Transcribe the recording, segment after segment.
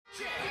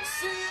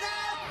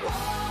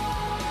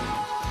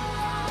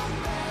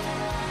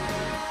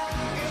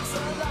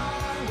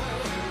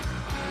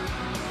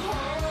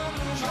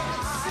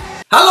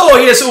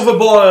here's Uwe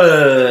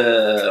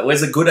Boll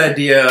with a good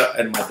idea,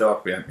 and my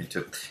dog behind me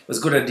too. It was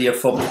a good idea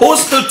for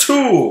Postal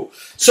 2.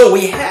 So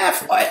we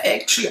have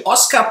actually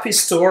Oscar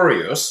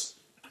Pistorius,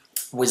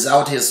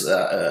 without his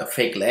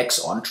fake legs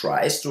on,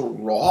 tries to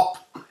rob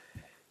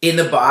in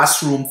a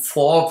bathroom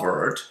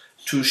forward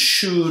to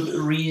shoot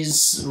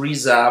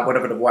Risa,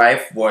 whatever the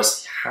wife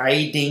was,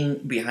 hiding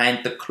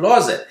behind the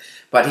closet.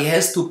 But he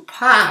has to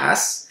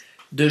pass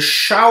the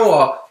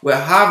shower where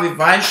Harvey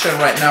Weinstein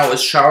right now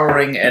is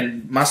showering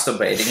and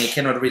masturbating. He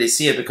cannot really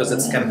see it because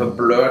it's kind of a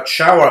blurred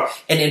shower.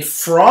 And in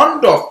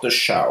front of the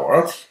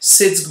shower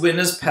sits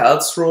Gwyneth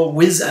Paltrow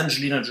with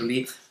Angelina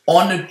Jolie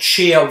on a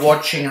chair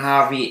watching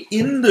Harvey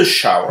in the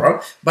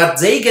shower. But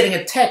they getting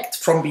attacked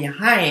from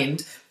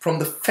behind from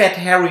the fat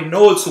Harry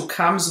Knowles, who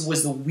comes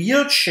with a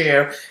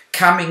wheelchair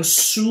coming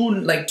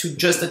soon, like to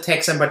just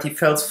attack them, but he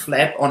falls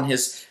flat on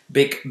his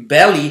big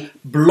belly,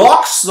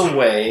 blocks the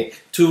way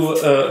to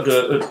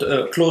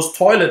the closed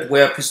toilet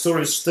where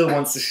Pistorius still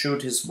wants to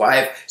shoot his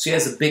wife. So he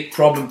has a big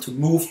problem to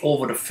move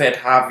over the fat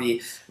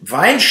Harvey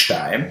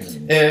Weinstein,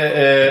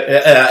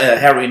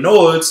 Harry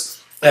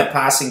Knowles,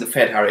 passing the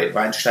fat Harry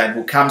Weinstein,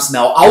 who comes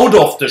now out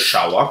of the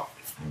shower,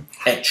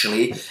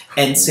 actually,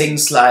 and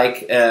sings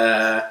like,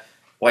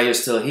 why you're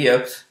still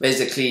here,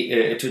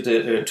 basically to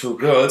the two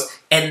girls,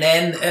 and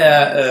then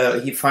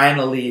he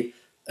finally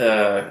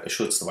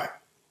shoots the wife.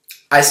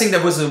 I think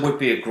that would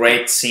be a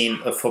great scene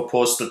for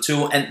Postal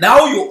 2, and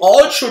now you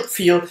all should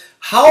feel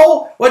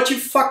what you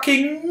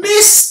fucking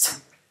missed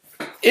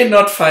in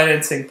not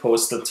financing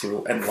Postal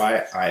 2 and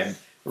why I'm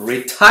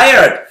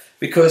retired,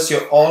 because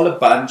you're all a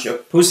bunch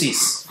of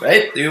pussies,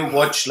 right? You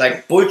watch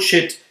like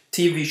bullshit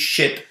TV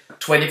shit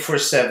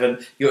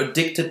 24/7, you're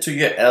addicted to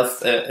your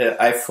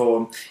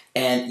iPhone,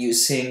 and you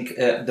think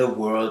the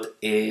world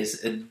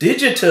is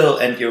digital,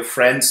 and your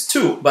friends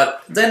too.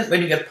 But then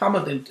when you get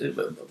pummeled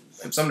into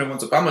if somebody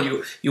wants to pummel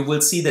you, you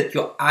will see that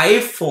your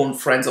iPhone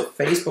friends or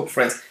Facebook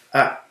friends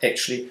are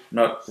actually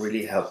not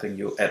really helping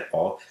you at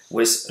all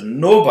with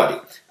nobody.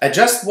 I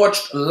just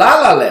watched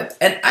La La Land,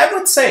 and I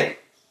would say,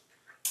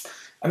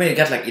 I mean, it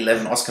got like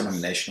 11 Oscar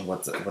nominations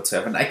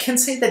whatsoever, and I can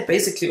say that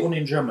basically only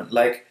in German,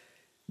 like,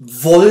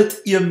 wollt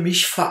ihr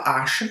mich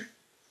verarschen?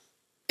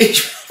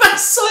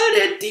 Was soll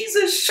denn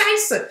diese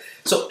Scheiße?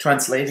 So,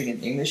 translating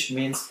in English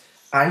means,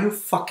 are you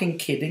fucking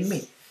kidding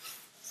me?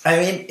 I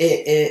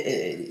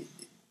mean,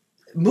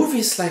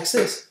 movies like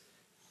this,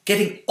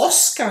 getting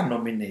Oscar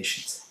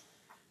nominations,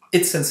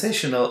 it's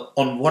sensational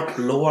on what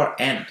lower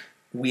end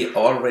we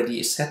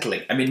already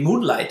settling. I mean,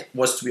 Moonlight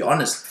was, to be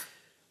honest,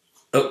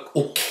 a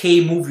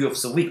okay movie of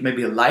the week,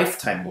 maybe a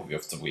Lifetime movie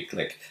of the week,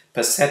 like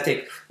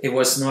pathetic. It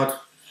was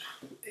not,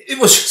 it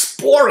was just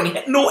boring, it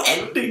had no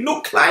ending,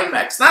 no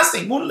climax,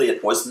 nothing.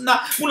 Moonlight was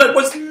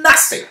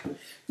nothing,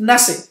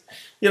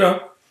 you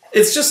know.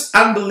 It's just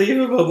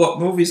unbelievable what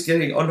movies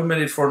getting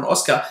nominated for an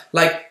Oscar.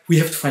 Like, we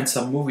have to find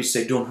some movies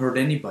that don't hurt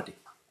anybody.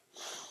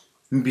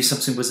 Maybe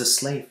something with a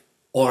slave.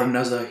 Or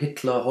another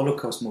Hitler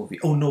Holocaust movie.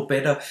 Oh, no,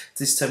 better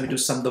this time we do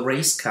the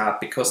race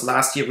card, because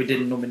last year we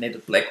didn't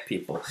nominate black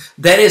people.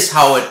 That is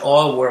how it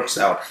all works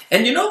out.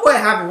 And you know why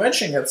Harvey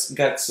Weinstein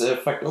gets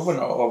fucked over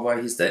now, or why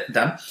he's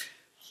done?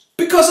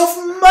 Because of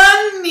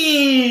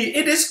money!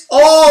 It is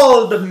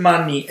all the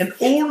money, and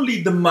only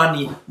the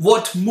money,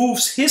 what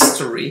moves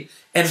history,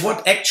 and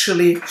what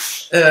actually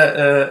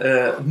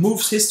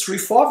moves history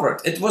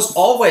forward. It was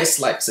always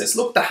like this.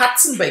 Look, the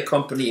Hudson Bay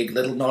Company, a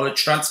little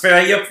knowledge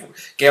transfer here,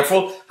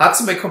 careful,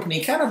 Hudson Bay Company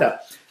in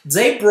Canada.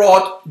 They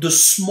brought the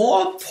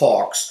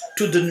smallpox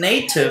to the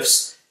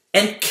natives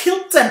and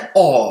killed them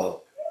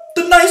all.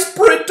 The nice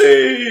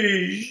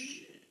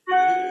British!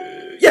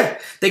 Yeah,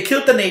 they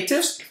killed the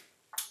natives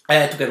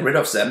to get rid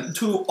of them,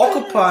 to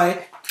occupy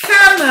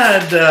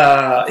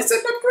Canada. Is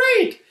that not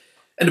great?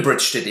 And the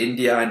British did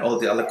India and all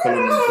the other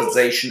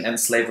colonization and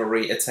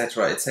slavery,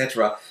 etc.,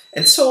 etc.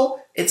 And so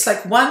it's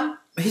like one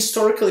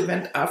historical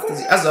event after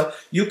the other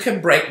you can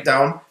break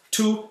down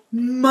to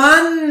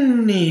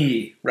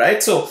money,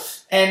 right? So,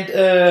 and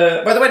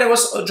by the way, there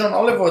was John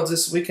Oliver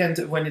this weekend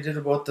when he did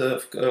about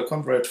the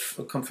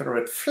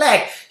Confederate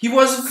flag. He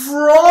was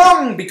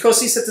wrong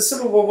because he said the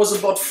Civil War was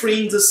about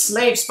freeing the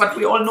slaves, but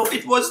we all know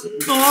it was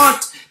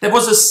not. There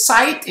was a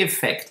side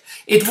effect.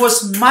 It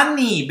was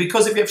money,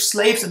 because if you have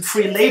slaves and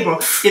free labor,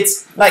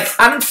 it's like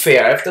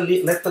unfair. I have to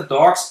let the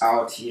dogs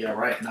out here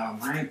right now.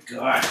 My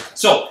God.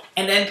 So,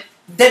 and then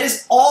that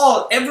is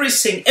all,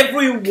 everything,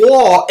 every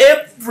war,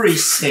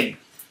 everything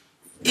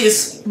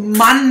is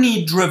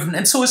money driven.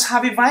 And so is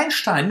Harvey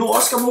Weinstein. No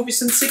Oscar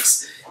movies in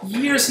 6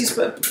 years. He's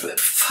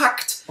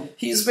fucked.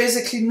 He's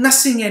basically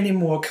nothing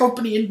anymore.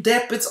 Company in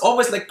debt. It's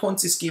always like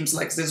Ponzi schemes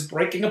like this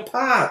breaking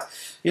apart.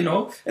 You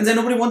know, and then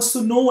nobody wants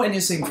to know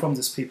anything from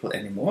these people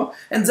anymore.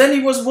 And then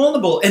he was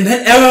vulnerable. And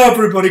then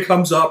everybody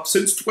comes up.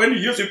 Since 20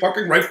 years, you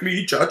fucking raped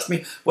me, judged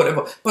me,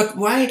 whatever. But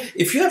why?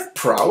 If you have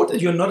proud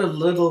and you're not a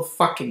little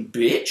fucking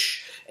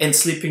bitch and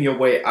sleeping your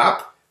way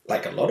up,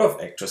 like a lot of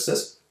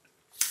actresses,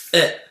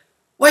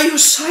 why are you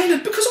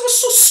silent? Because I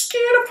was so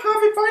scared of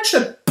Harvey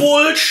Weinstein.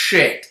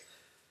 Bullshit.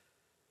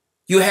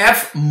 You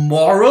have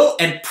moral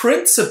and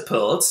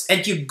principles,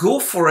 and you go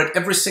for it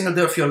every single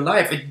day of your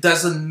life. It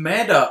doesn't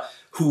matter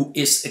who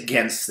is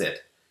against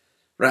it,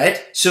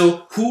 right?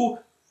 So who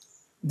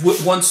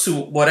wants to,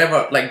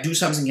 whatever, like do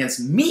something against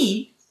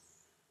me,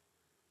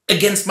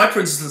 against my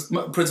principles,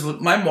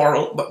 my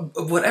moral,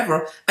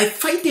 whatever, I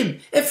fight him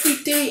every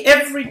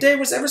day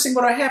with everything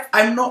what I have.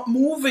 I'm not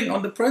moving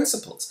on the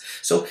principles.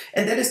 So,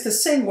 and that is the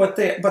thing, but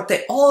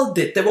they all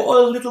did. They were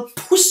all little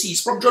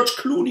pussies from George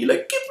Clooney,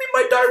 like, give me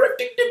my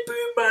directing debut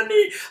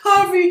money,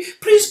 Harvey,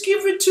 please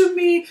give it to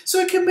me so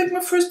I can make my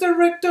first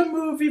director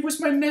movie with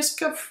my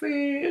Nescafe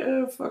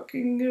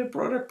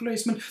product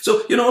placement.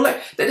 So, you know, like,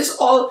 that is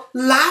all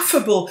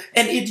laughable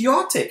and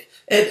idiotic.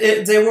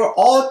 They were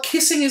all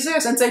kissing his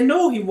ass, and they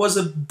know he was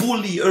a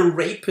bully, a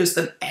rapist,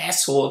 an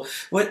asshole,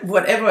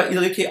 whatever.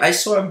 Okay, I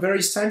saw him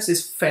various times,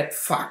 this fat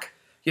fuck,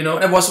 you know,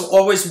 and I was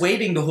always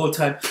waiting the whole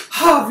time.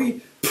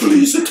 Harvey,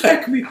 please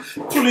attack me,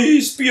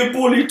 please be a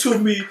bully to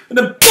me, and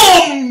then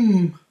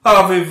boom!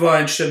 Harvey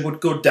Weinstein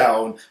would go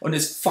down on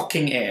his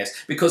fucking ass,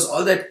 because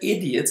all that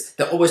idiots,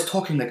 they're always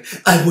talking like,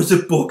 I was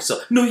a boxer.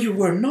 No, you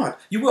were not.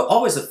 You were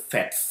always a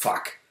fat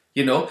fuck,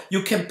 you know.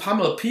 You can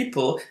pummel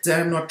people that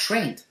are not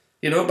trained.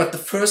 You know, but the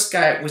first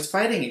guy with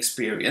fighting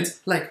experience,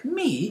 like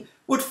me,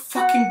 would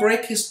fucking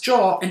break his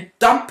jaw and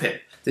dump him.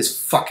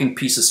 These fucking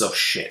pieces of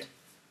shit.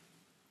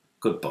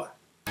 Goodbye.